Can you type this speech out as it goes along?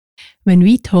When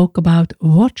we talk about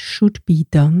what should be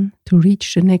done to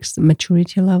reach the next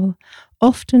maturity level,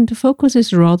 often the focus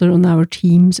is rather on our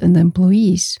teams and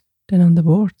employees than on the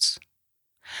boards.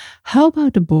 How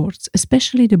about the boards,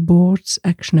 especially the board's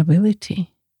actionability?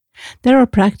 There are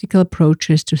practical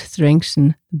approaches to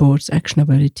strengthen the board's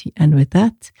actionability, and with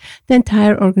that, the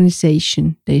entire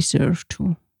organization they serve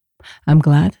too. I'm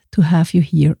glad to have you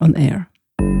here on air.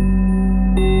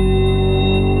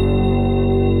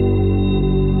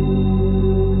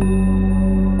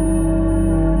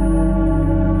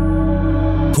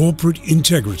 Corporate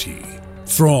integrity,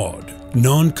 fraud,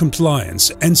 non-compliance,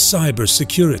 and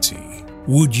cybersecurity.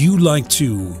 Would you like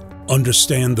to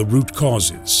understand the root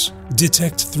causes,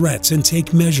 detect threats, and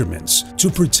take measurements to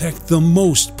protect the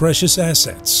most precious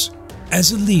assets?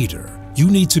 As a leader, you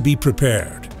need to be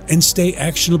prepared and stay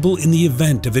actionable in the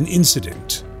event of an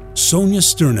incident. Sonia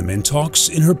Sterneman talks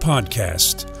in her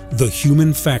podcast, The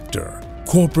Human Factor.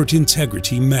 Corporate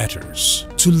integrity matters.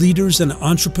 To leaders and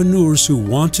entrepreneurs who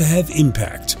want to have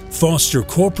impact, foster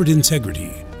corporate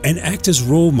integrity, and act as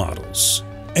role models.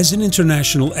 As an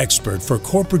international expert for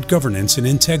corporate governance and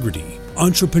integrity,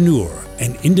 entrepreneur,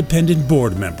 and independent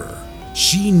board member,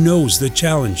 she knows the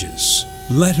challenges.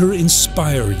 Let her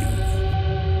inspire you.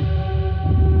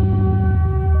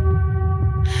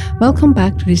 Welcome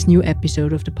back to this new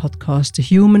episode of the podcast, The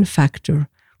Human Factor.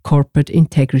 Corporate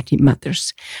integrity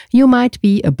matters. You might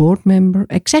be a board member,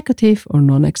 executive or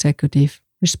non-executive,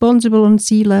 responsible on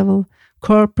C-level,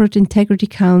 corporate integrity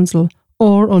council,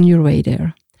 or on your way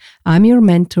there. I'm your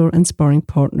mentor and sparring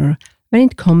partner when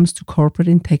it comes to corporate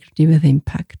integrity with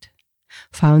impact.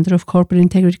 Founder of Corporate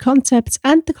Integrity Concepts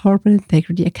and the Corporate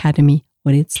Integrity Academy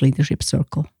with its leadership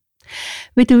circle.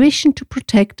 With a vision to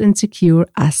protect and secure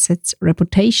assets,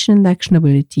 reputation and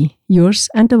actionability, yours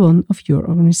and the one of your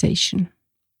organization.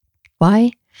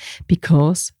 Why?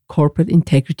 Because corporate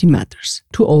integrity matters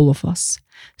to all of us.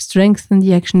 Strengthen the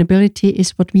actionability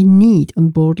is what we need on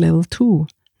board level too,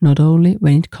 not only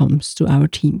when it comes to our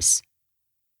teams.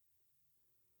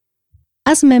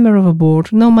 As a member of a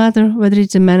board, no matter whether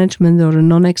it's a management or a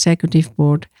non-executive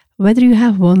board, whether you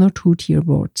have one or two-tier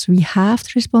boards, we have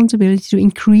the responsibility to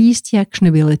increase the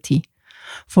actionability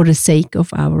for the sake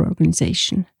of our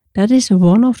organization. That is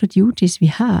one of the duties we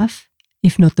have,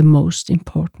 if not the most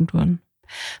important one.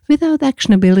 Without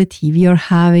actionability, we are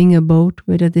having a boat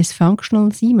with a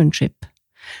dysfunctional seamanship.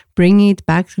 Bringing it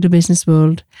back to the business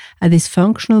world, a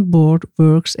dysfunctional board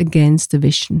works against the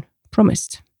vision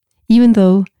promised, even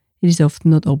though it is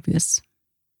often not obvious.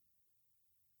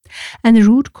 And the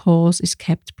root cause is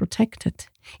kept protected.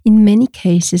 In many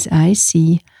cases, I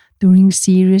see during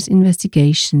serious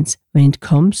investigations when it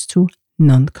comes to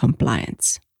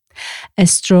non-compliance. A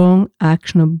strong,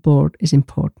 actionable board is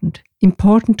important.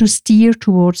 Important to steer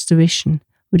towards the vision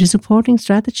with a supporting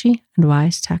strategy and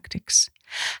wise tactics.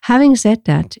 Having said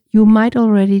that, you might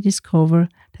already discover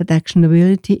that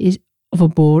actionability of a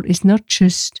board is not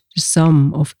just the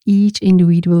sum of each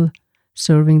individual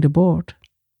serving the board.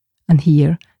 And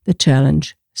here the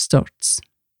challenge starts.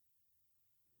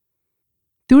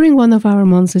 During one of our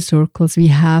monthly circles we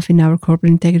have in our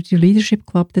Corporate Integrity Leadership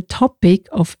Club, the topic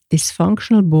of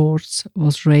dysfunctional boards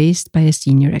was raised by a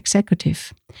senior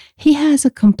executive. He has a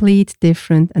complete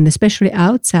different and especially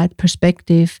outside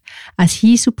perspective as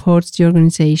he supports the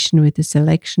organization with the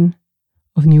selection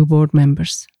of new board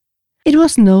members. It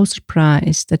was no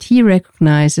surprise that he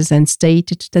recognizes and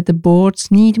stated that the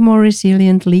boards need more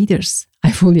resilient leaders.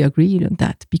 I fully agree on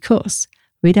that because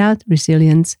without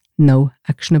resilience, no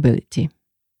actionability.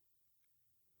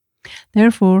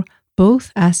 Therefore,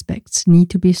 both aspects need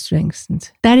to be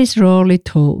strengthened. That is rarely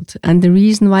told, and the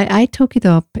reason why I took it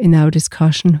up in our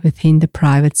discussion within the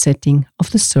private setting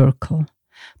of the circle.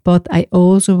 But I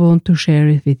also want to share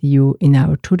it with you in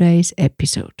our today's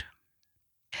episode.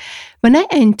 When I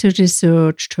enter the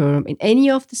search term in any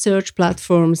of the search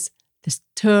platforms, this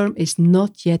term is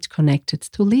not yet connected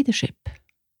to leadership.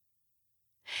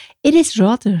 It is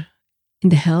rather in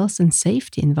the health and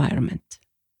safety environment.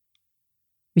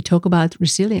 We talk about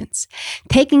resilience.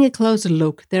 Taking a closer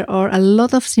look, there are a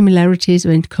lot of similarities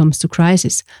when it comes to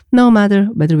crisis, no matter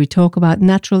whether we talk about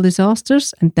natural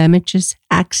disasters and damages,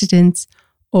 accidents,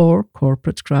 or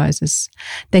corporate crisis.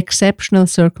 The exceptional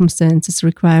circumstances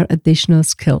require additional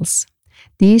skills.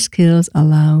 These skills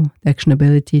allow the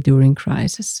actionability during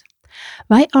crisis.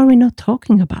 Why are we not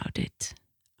talking about it?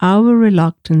 Our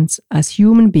reluctance as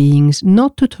human beings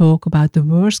not to talk about the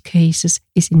worst cases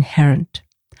is inherent.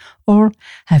 Or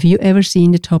have you ever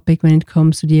seen the topic when it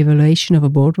comes to the evaluation of a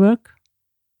board work?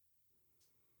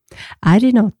 I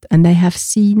did not, and I have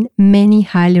seen many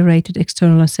highly rated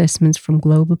external assessments from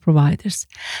global providers.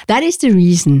 That is the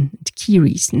key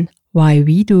reason, why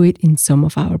we do it in some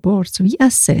of our boards. We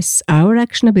assess our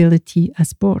actionability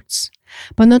as boards.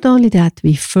 But not only that,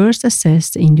 we first assess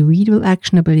the individual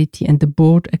actionability and the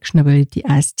board actionability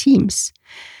as teams.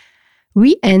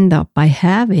 We end up by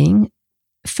having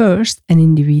first an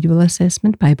individual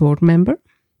assessment by board member,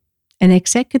 an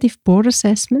executive board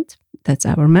assessment, that's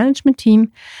our management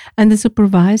team, and the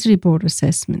supervisory board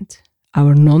assessment,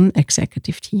 our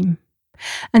non-executive team.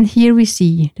 And here we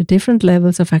see the different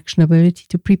levels of actionability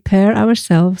to prepare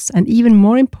ourselves and, even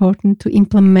more important, to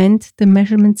implement the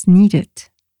measurements needed.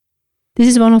 This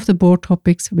is one of the board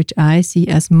topics which I see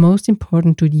as most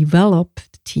important to develop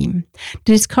the team.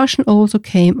 The discussion also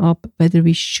came up whether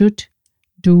we should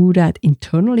do that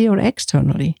internally or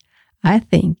externally. I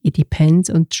think it depends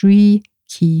on 3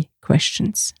 key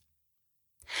questions.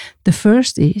 The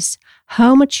first is,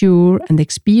 how mature and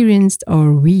experienced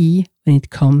are we when it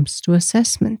comes to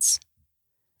assessments?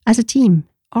 As a team,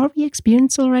 are we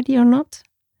experienced already or not?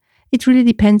 It really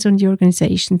depends on the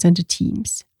organizations and the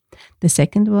teams. The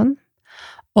second one,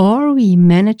 are we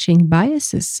managing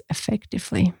biases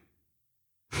effectively?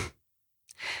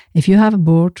 If you have a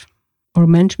board or a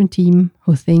management team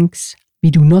who thinks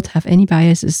we do not have any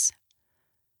biases,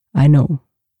 I know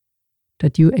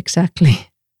that you exactly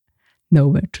know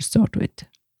where to start with.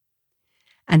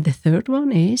 And the third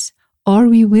one is, are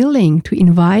we willing to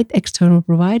invite external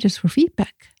providers for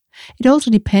feedback? It also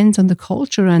depends on the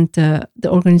culture and the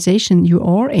organization you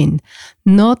are in.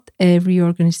 Not every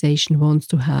organization wants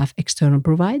to have external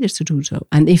providers to do so.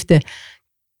 And if the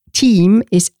team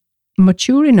is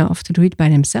mature enough to do it by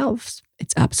themselves,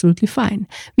 it's absolutely fine.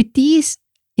 With these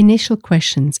initial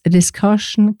questions, a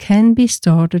discussion can be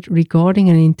started regarding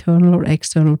an internal or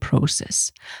external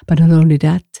process. But not only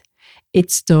that,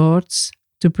 it starts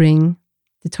to bring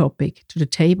the topic to the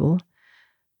table.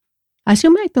 As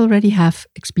you might already have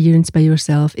experienced by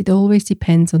yourself, it always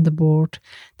depends on the board,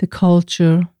 the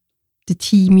culture, the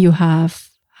team you have,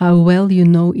 how well you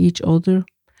know each other,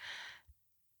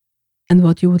 and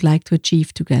what you would like to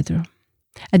achieve together.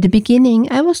 At the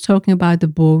beginning, I was talking about the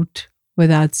board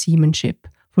without seamanship.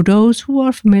 For those who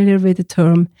are familiar with the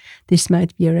term, this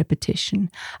might be a repetition.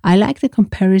 I like the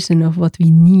comparison of what we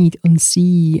need on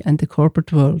sea and the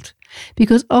corporate world,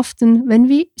 because often when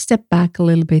we step back a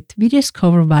little bit, we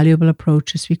discover valuable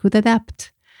approaches we could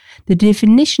adapt. The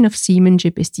definition of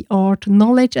seamanship is the art,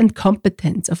 knowledge and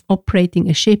competence of operating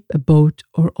a ship, a boat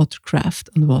or other craft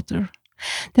on water.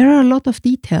 There are a lot of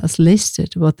details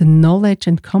listed what the knowledge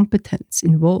and competence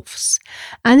involves,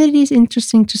 and it is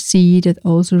interesting to see that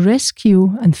also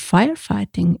rescue and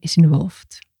firefighting is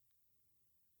involved.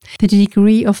 The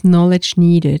degree of knowledge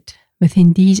needed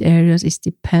within these areas is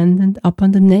dependent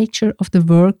upon the nature of the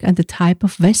work and the type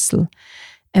of vessel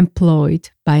employed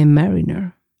by a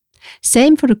mariner.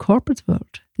 Same for the corporate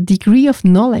world. The degree of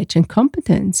knowledge and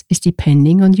competence is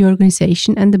depending on the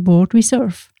organization and the board we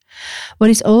serve. What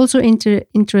is also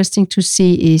interesting to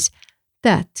see is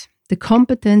that the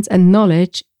competence and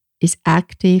knowledge is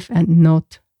active and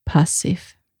not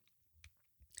passive.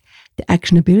 The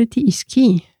actionability is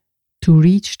key to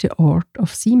reach the art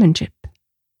of seamanship.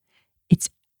 It's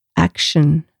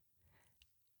action.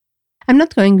 I'm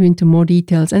not going into more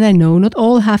details, and I know not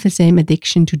all have the same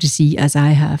addiction to the sea as I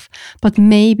have, but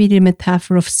maybe the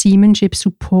metaphor of seamanship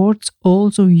supports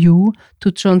also you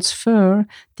to transfer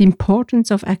the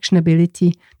importance of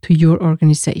actionability to your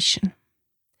organization.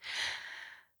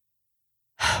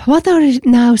 What are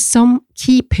now some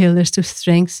key pillars to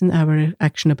strengthen our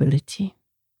actionability?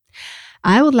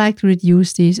 I would like to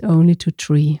reduce these only to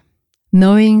 3,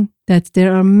 knowing that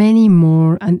there are many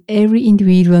more and every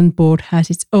individual on board has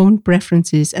its own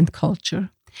preferences and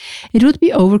culture. It would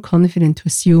be overconfident to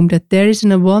assume that there is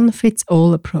a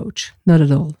one-fits-all approach. Not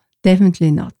at all.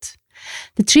 Definitely not.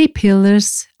 The 3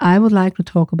 pillars I would like to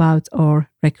talk about are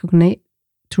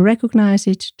to recognize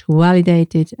it, to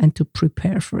validate it, and to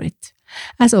prepare for it.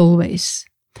 As always,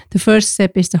 the first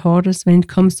step is the hardest when it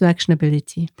comes to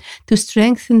actionability. To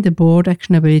strengthen the board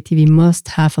actionability, we must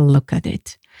have a look at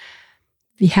it.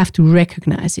 We have to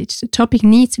recognize it. The topic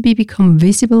needs to become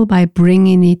visible by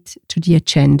bringing it to the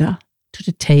agenda, to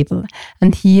the table.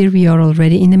 And here we are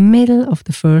already in the middle of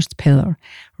the first pillar,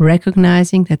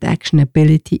 recognizing that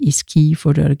actionability is key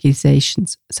for the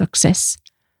organization's success.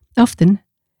 Often,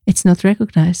 it's not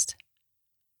recognized.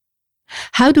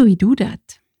 How do we do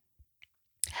that?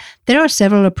 There are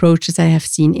several approaches I have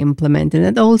seen implemented,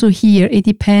 and also here it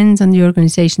depends on the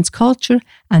organization's culture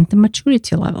and the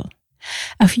maturity level.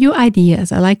 A few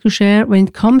ideas I like to share when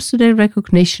it comes to the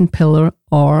recognition pillar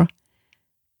are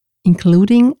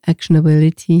including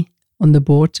actionability on the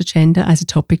board's agenda as a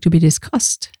topic to be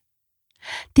discussed.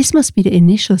 This must be the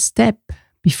initial step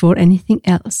before anything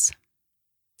else.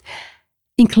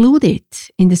 Include it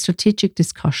in the strategic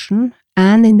discussion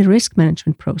and in the risk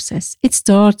management process. It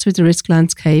starts with the risk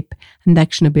landscape, and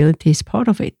actionability is part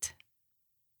of it.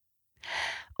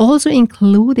 Also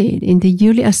include it in the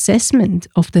yearly assessment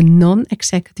of the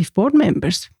non-executive board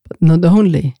members, but not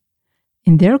only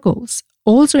in their goals,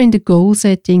 also in the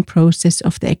goal-setting process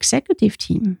of the executive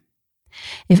team.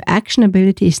 If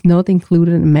actionability is not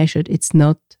included and measured, it's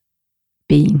not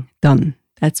being done.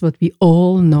 That's what we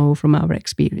all know from our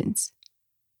experience.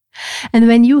 And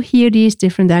when you hear these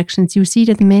different actions, you see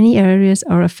that many areas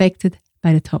are affected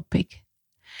by the topic.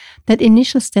 That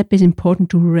initial step is important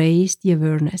to raise the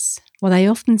awareness. What I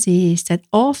often see is that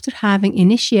after having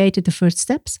initiated the first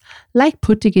steps, like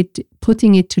putting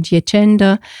it to the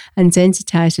agenda and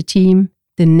sensitize the team,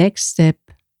 the next step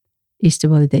is the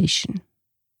validation.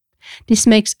 This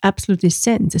makes absolutely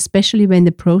sense, especially when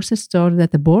the process started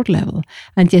at the board level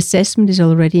and the assessment is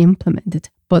already implemented,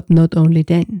 but not only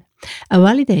then. A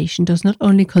validation does not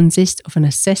only consist of an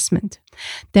assessment.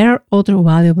 There are other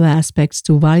valuable aspects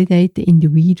to validate the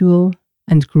individual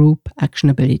and group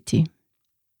actionability.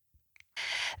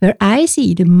 Where I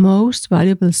see the most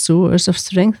valuable source of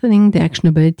strengthening the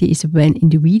actionability is when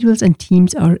individuals and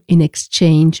teams are in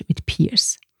exchange with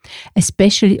peers,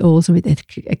 especially also with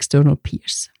external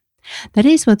peers. That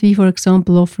is what we, for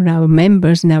example, offer our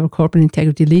members in our Corporate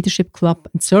Integrity Leadership Club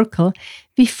and Circle.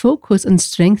 We focus on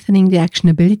strengthening the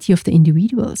actionability of the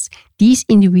individuals. These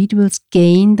individuals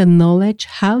gain the knowledge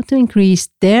how to increase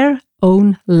their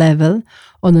own level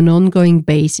on an ongoing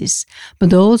basis,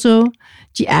 but also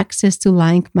the access to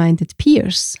like-minded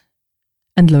peers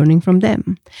and learning from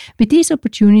them. With these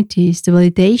opportunities, the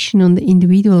validation on the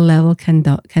individual level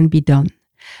can be done.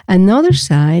 Another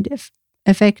side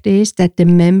effect is that the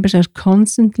members are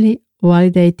constantly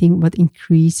validating what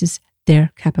increases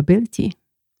their capability.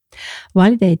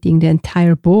 Validating the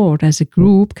entire board as a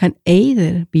group can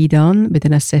either be done with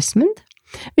an assessment,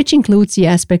 which includes the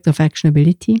aspect of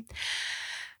actionability.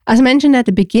 As mentioned at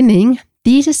the beginning,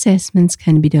 these assessments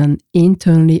can be done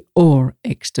internally or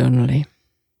externally.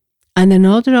 And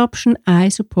another option I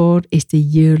support is the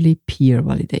yearly peer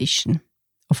validation.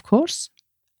 Of course,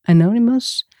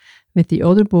 anonymous with the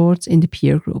other boards in the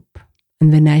peer group.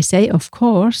 And when I say of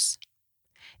course,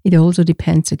 it also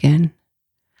depends again.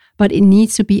 But it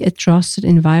needs to be a trusted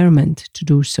environment to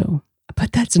do so.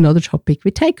 But that's another topic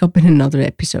we take up in another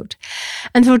episode.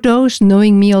 And for those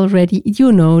knowing me already,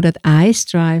 you know that I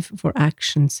strive for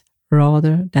actions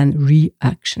rather than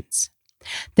reactions.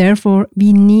 Therefore,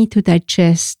 we need to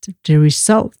digest the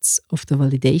results of the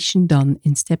validation done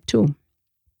in step 2.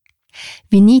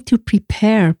 We need to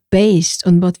prepare based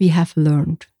on what we have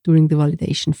learned during the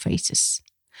validation phases,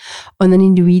 on an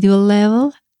individual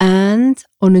level and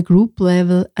on a group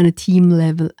level and a team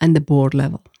level and a board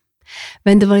level.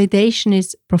 When the validation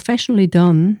is professionally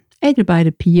done, either by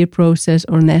the peer process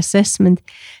or an assessment,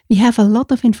 we have a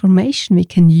lot of information we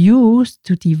can use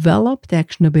to develop the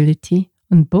actionability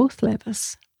on both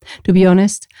levels. To be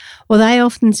honest, what I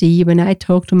often see when I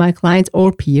talk to my clients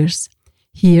or peers,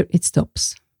 here it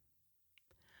stops.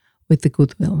 With the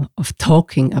goodwill of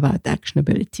talking about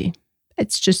actionability.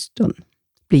 It's just done.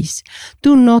 Please,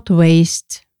 do not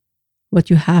waste what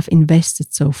you have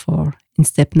invested so far in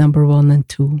step number 1 and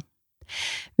 2.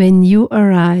 When you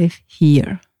arrive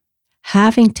here,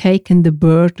 having taken the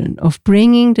burden of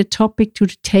bringing the topic to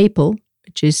the table,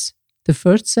 which is the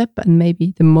first step and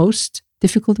maybe the most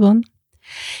difficult one,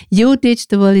 you did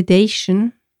the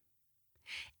validation,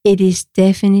 it is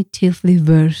definitively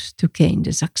worth to gain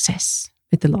the success.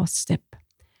 With the last step.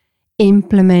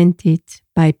 Implement it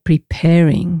by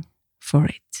preparing for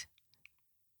it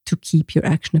to keep your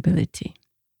actionability.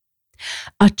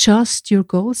 Adjust your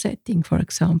goal setting, for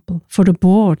example, for the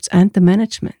boards and the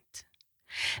management.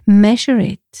 Measure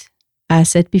it. As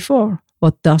said before,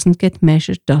 what doesn't get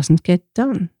measured doesn't get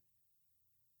done.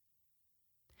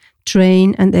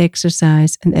 Train and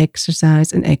exercise and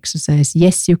exercise and exercise.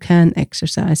 Yes, you can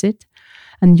exercise it.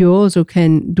 And you also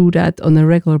can do that on a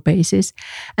regular basis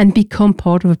and become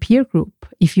part of a peer group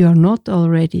if you are not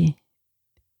already,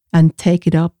 and take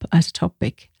it up as a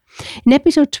topic. In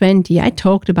episode 20, I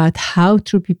talked about how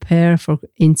to prepare for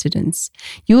incidents.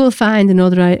 You will find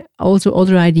also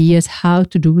other ideas how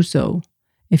to do so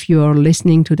if you are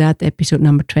listening to that episode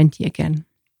number 20 again.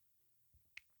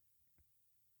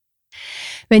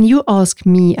 When you ask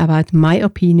me about my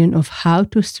opinion of how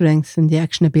to strengthen the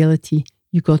actionability,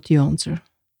 you got the answer.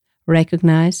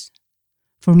 Recognize.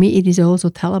 For me, it is also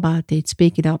tell about it,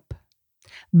 speak it up.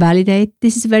 Validate.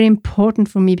 This is very important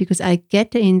for me because I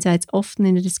get the insights often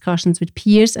in the discussions with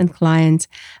peers and clients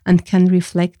and can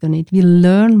reflect on it. We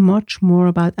learn much more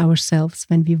about ourselves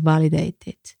when we validate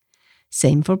it.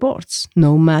 Same for boards,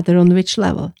 no matter on which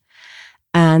level.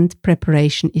 And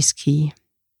preparation is key.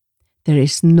 There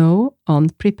is no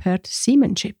unprepared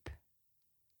seamanship.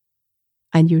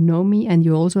 And you know me, and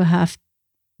you also have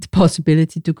the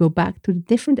possibility to go back to the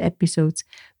different episodes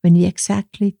when we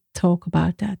exactly talk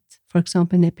about that. For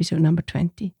example, in episode number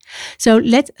 20. So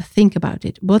let's think about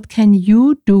it. What can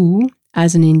you do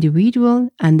as an individual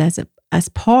and as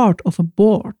part of a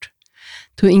board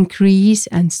to increase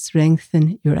and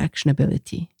strengthen your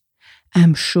actionability?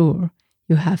 I'm sure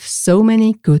you have so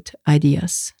many good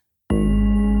ideas.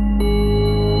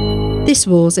 This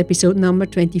was episode number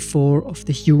 24 of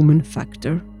The Human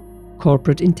Factor.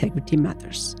 Corporate integrity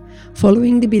matters.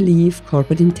 Following the belief,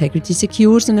 corporate integrity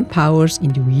secures and empowers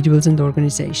individuals and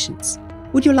organizations.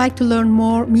 Would you like to learn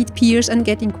more, meet peers and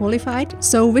getting qualified?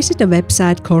 So visit the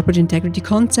website Corporate Integrity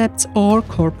Concepts or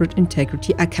Corporate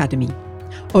Integrity Academy.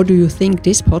 Or do you think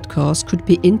this podcast could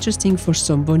be interesting for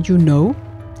someone you know?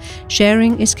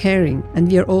 Sharing is caring,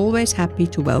 and we are always happy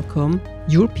to welcome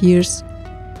your peers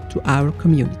to our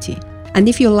community. And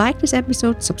if you like this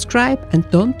episode, subscribe and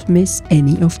don't miss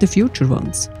any of the future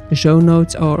ones. The show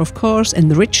notes are, of course,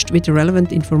 enriched with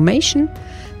relevant information,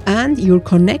 and your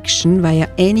connection via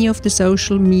any of the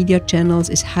social media channels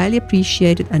is highly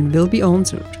appreciated and will be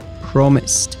answered.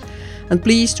 Promised. And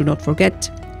please do not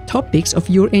forget, topics of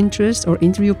your interest or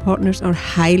interview partners are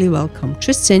highly welcome.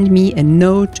 Just send me a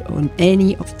note on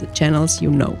any of the channels you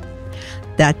know.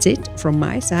 That's it from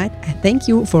my side. I thank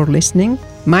you for listening.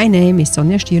 My name is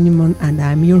Sonja Stirnemann and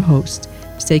I'm your host.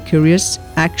 Stay curious,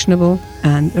 actionable,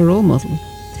 and a role model.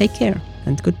 Take care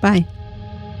and goodbye.